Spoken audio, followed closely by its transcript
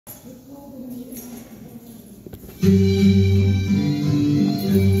Okay,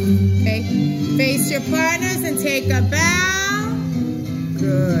 face your partners and take a bow.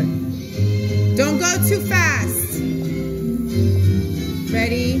 Good. Don't go too fast.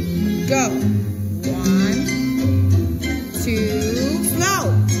 Ready, go. 1, 2,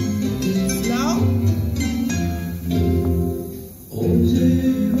 slow. Slow.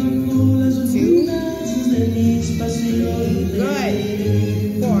 2. Good.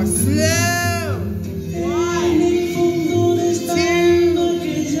 4, slow. 1, 2.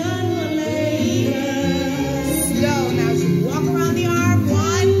 Slow. Now as you walk around the arm.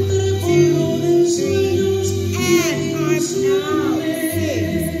 1, 2, 3, and arms now.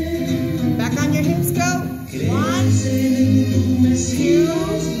 6. Back on your hips, go. 1, 2,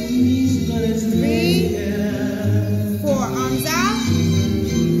 3, 4. Arms out.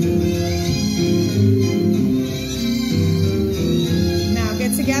 Now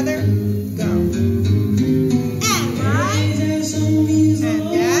get together. Go. And right. And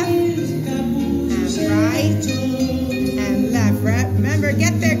left. And right. And left. Remember,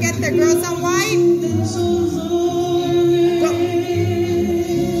 get there, girls on white. Go.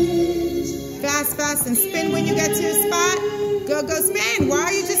 Fast, fast, and spin when you get to your spot. Go, go, spin. Why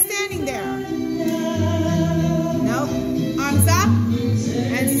are you just standing there? Nope. Arms up.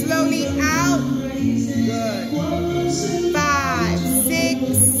 And slowly out. Good. 5,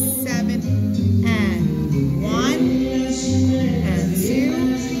 6, 7, and 1, and 2.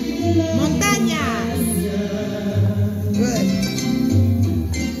 Montañas. Good.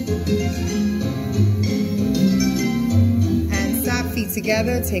 And stop, feet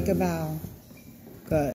together, take a bow.